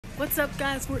What's up,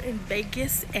 guys? We're in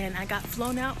Vegas and I got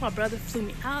flown out. My brother flew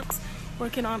me out,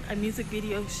 working on a music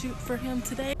video shoot for him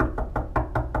today. Come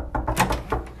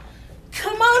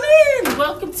on in!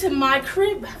 Welcome to my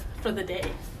crib for the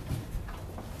day.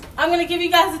 I'm gonna give you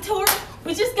guys a tour.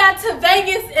 We just got to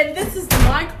Vegas and this is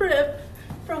my crib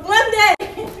for one day.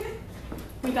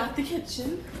 We got the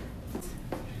kitchen.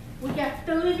 We got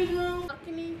the living room.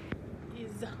 Balcony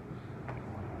is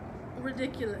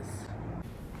ridiculous.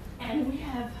 And we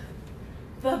have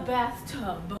the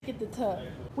bathtub. Look at the tub.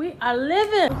 We are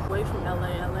living away from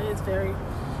LA. LA is very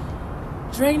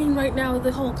draining right now with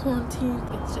the whole quarantine.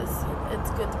 It's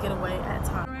good to get away at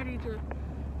times. Ready to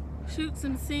shoot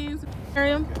some scenes.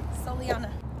 Miriam.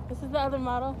 Soliana. This is the other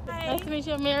model. Hi. Nice to meet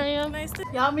you, Miriam. Nice to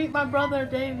Y'all meet my brother,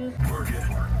 David.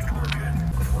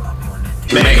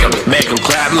 Make 'em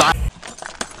clap like.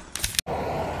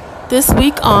 This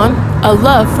week on A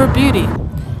Love for Beauty.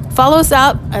 Follow us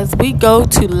out as we go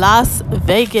to Las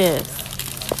Vegas.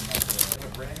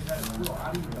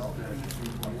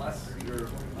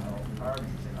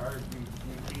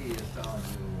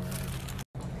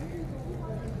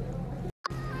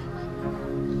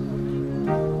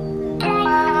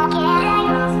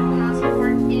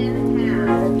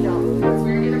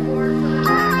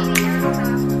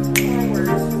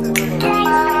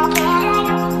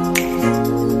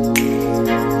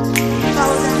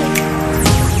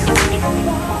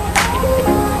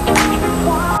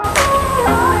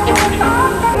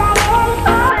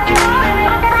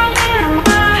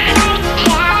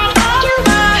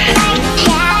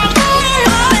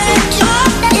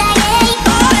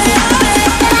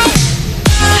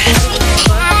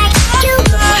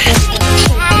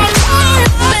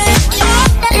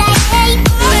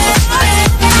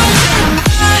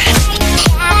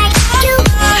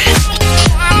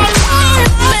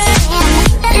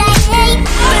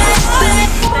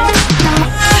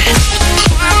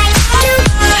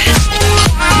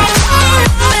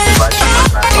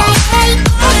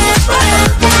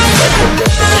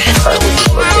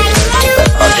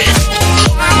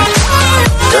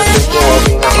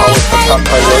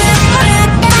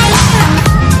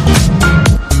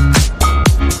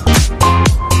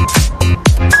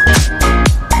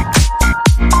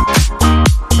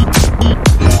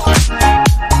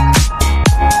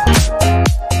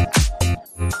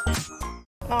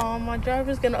 Oh, my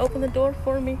driver's gonna open the door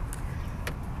for me.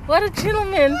 What a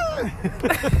gentleman.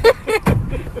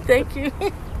 Thank you.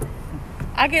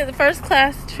 I get the first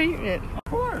class treatment.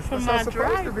 Of course, from that's my how it's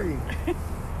supposed to driver. be.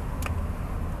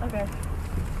 Okay.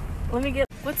 Let me get.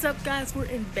 What's up, guys? We're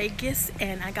in Vegas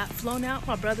and I got flown out.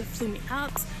 My brother flew me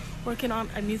out, working on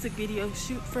a music video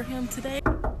shoot for him today.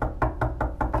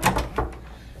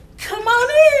 Come on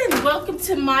in! Welcome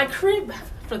to my crib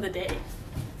for the day.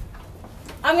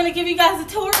 I'm gonna give you guys a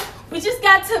tour. We just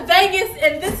got to Vegas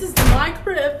and this is my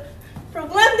crib for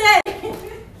one day.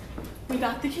 We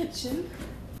got the kitchen.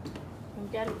 We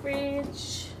got a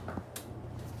fridge.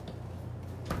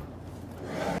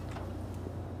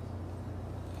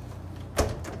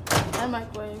 And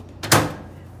microwave.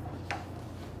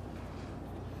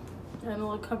 And a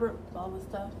little cupboard with all this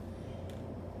stuff.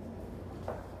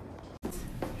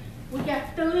 We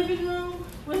got the living room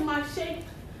with my shape.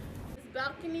 This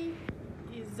balcony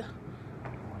is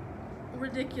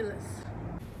ridiculous.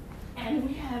 And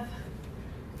we have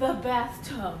the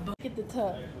bathtub. Look at the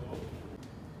tub.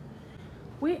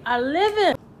 We are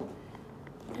living.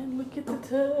 And look at the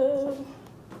tub,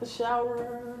 the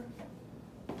shower,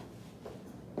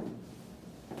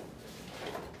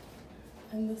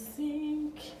 and the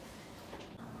sink.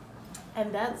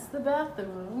 And that's the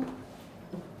bathroom.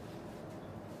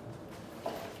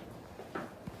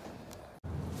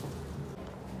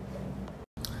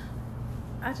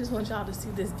 I just want y'all to see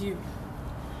this view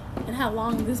and how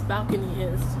long this balcony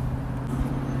is.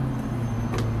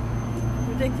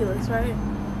 Ridiculous, right?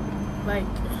 Like,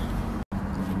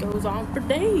 it goes on for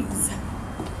days.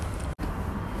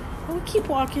 And we keep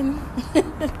walking.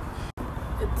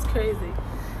 It's crazy.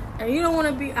 And you don't want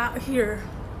to be out here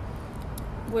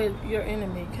with your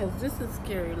enemy because this is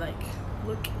scary. Like,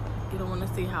 look, you don't want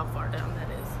to see how far down that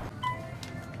is.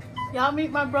 Y'all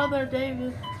meet my brother,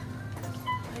 David.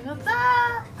 What's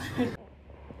up?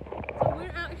 So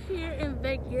we're out here in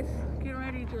Vegas getting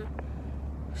ready to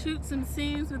shoot some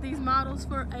scenes with these models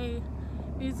for a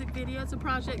music video. It's a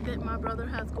project that my brother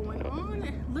has going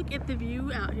on. Look at the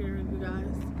view out here, you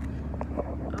guys.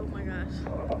 Oh my gosh,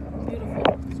 beautiful.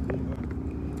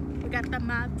 We got the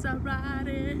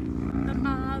Maserati, the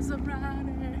Maserati.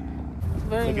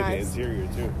 Very Look nice. at the interior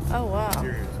too. Oh wow. The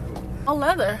interior is cool. All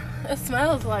leather. It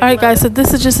smells like Alright guys, so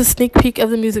this is just a sneak peek of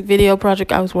the music video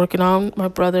project I was working on. My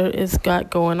brother is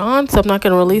got going on, so I'm not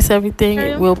going to release everything.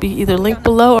 It will be either linked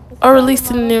below or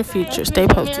released in the near future. Stay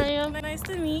posted. Nice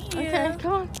to meet you. Okay,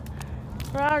 come on.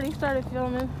 We already started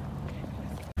filming.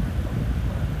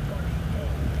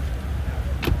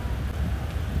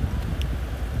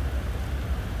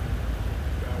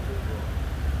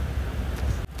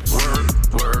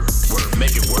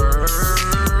 Make it work.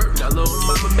 Now little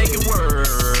mama, make it work.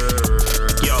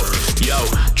 Yo,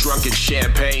 drunken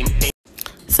champagne.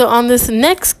 So on this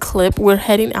next clip, we're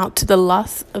heading out to the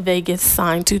Las Vegas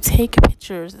sign to take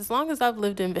pictures. As long as I've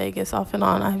lived in Vegas off and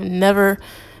on, I've never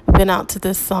been out to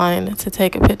this sign to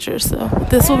take a picture. So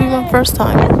this will be my first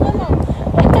time.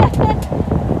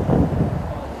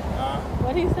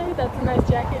 What do you say? That's a nice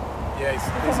jacket? Yeah, it's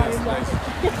a nice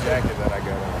jacket that I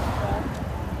got on.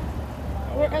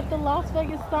 We're at the Las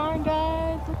Vegas sign,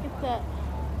 guys. Look at that.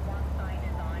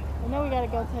 I know we gotta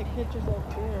go take pictures over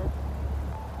there.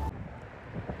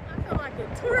 I feel like a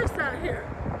tourist out here.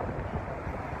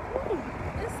 Ooh,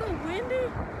 it's so windy.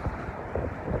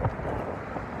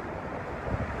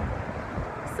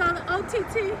 Saw the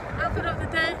OTT outfit of the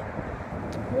day.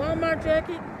 Walmart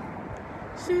jacket,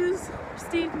 shoes,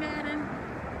 Steve Madden.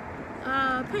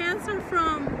 Pants are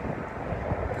from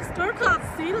a store called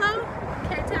CeeLo,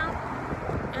 K-Town.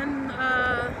 And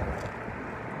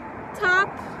top,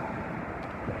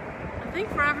 I think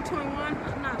Forever 21,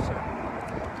 I'm not sure.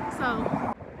 So,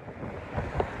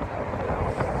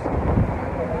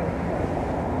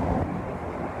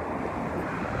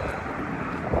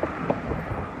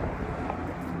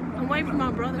 I'm waiting for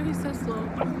my brother, he's so slow.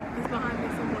 He's behind me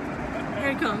somewhere. Here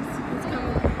he comes, he's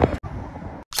coming.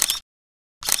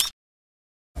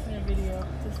 In a video,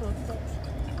 this looks like,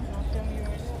 I'll film you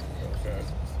right now. Okay.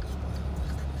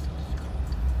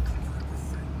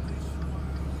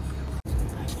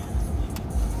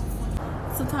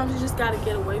 Sometimes you just gotta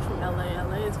get away from LA.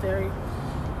 LA is very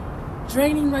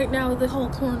draining right now with the whole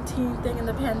quarantine thing and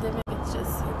the pandemic.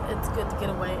 It's good to get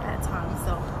away at times.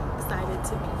 So excited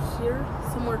to be here,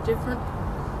 somewhere different.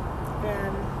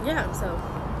 And yeah, so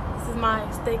this is my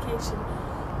staycation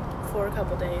for a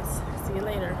couple days. See you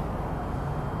later.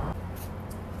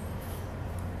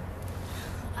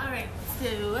 Alright, so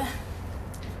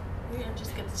we are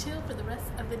just gonna chill for the rest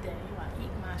of the day while I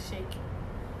eat my shake.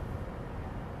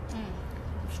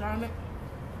 Charlotte.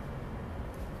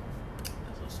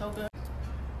 This was so good.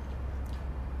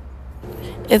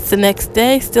 It's the next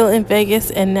day, still in Vegas,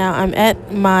 and now I'm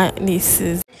at my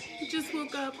niece's. I just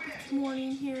woke up this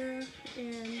morning here,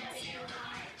 and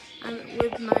I'm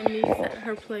with my niece at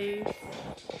her place.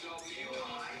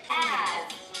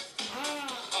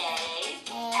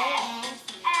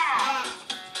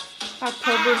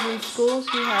 October's in school.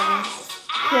 She's having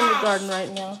kindergarten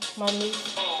right now. My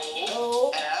niece.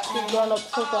 She's grown up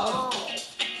so fast.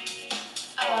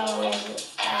 I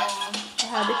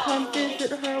had to come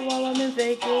visit her while I'm in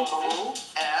Vegas.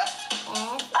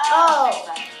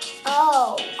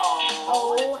 Oh.